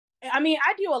I mean,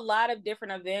 I do a lot of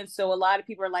different events, so a lot of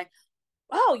people are like,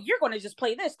 "Oh, you're going to just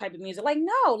play this type of music." Like,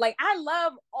 no, like I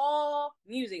love all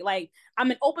music. Like, I'm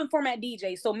an open format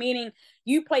DJ, so meaning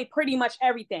you play pretty much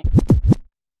everything.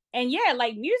 And yeah,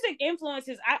 like music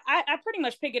influences, I pretty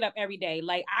much pick it up every day.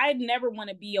 Like, I never want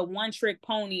to be a one trick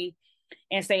pony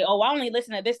and say, "Oh, I only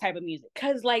listen to this type of music,"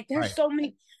 because like there's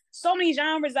Right. so many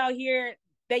genres out here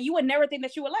that you would never think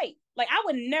that you would like. Like, I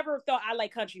would never thought I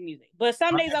like country music, but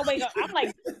some days I wake up, I'm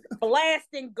like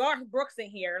blasting Garth Brooks in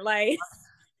here. Like,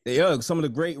 They are some of the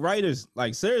great writers.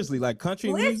 Like seriously, like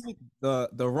country listen, music,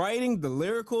 the writing, the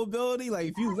lyrical ability. Like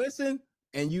if you listen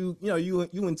and you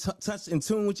in touch in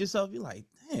tune with yourself, you're like,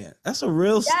 man, that's a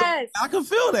real story. yes, I can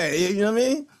feel that. You know what I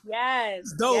mean? yes,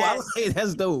 It's dope. I yes. like it.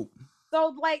 That's dope.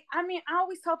 So like, I mean, I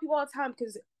always tell people all the time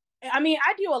because I mean,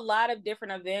 I do a lot of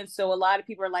different events, so a lot of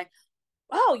people are like,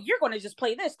 "Oh, you're going to just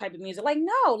play this type of music." Like,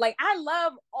 no, like I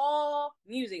love all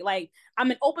music. Like, I'm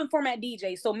an open format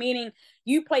DJ, so meaning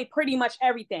you play pretty much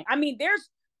everything. I mean, there's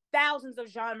thousands of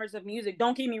genres of music,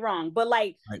 don't get me wrong, but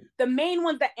like Right. the main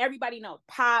ones that everybody knows: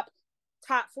 pop,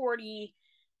 top 40,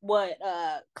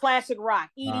 classic rock,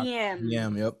 EDM, Yeah.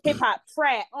 Yep. hip hop,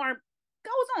 trap, arm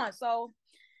goes on. So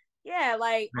yeah,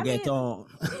 like I mean, Reggaeton.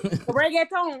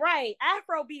 reggaeton, right?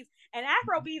 Afro beats, and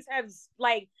Afro beats has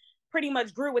like pretty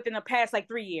much grew within the past like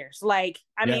 3 years. Like,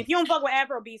 I mean, Yeah. if you don't fuck with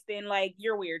Afro beats, then like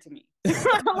you're weird to me.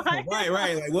 Like,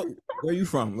 Right. Like where you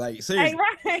from? Like seriously.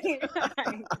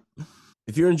 right.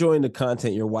 If you're enjoying the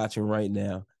content you're watching right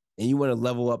now and you want to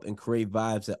level up and create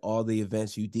vibes at all the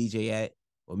events you DJ at,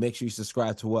 well, make sure you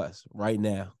subscribe to us right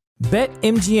now.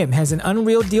 BetMGM has an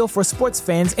unreal deal for sports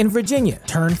fans in Virginia.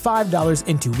 Turn $5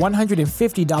 into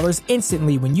 $150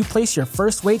 instantly when you place your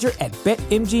first wager at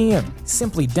BetMGM.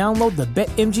 Simply download the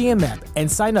BetMGM app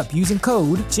and sign up using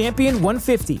code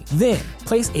Champion150. Then,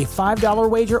 place a $5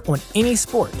 wager on any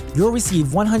sport. You'll receive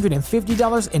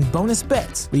 $150 in bonus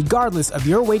bets, regardless of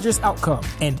your wager's outcome.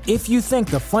 And if you think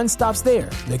the fun stops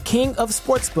there, the king of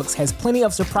sportsbooks has plenty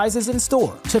of surprises in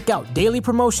store. Check out daily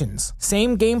promotions,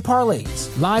 same-game parlays,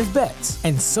 live bets,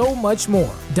 and so much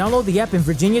more. Download the app in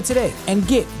Virginia today and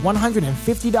get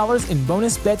 $150 in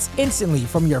bonus bets instantly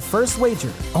from your first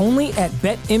wager. Only at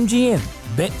BetMGM.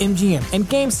 BetMGM and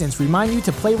GameSense remind you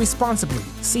to play responsibly.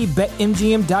 See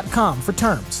BetMGM.com for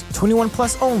terms. 21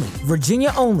 plus only.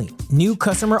 Virginia only. New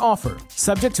customer offer.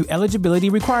 Subject to eligibility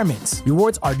requirements.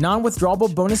 Rewards are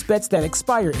non-withdrawable bonus bets that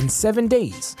expire in 7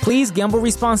 days. Please gamble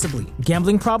responsibly.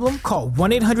 Gambling problem? Call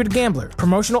 1-800-GAMBLER.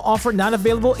 Promotional offer not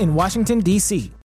available in Washington, D.C.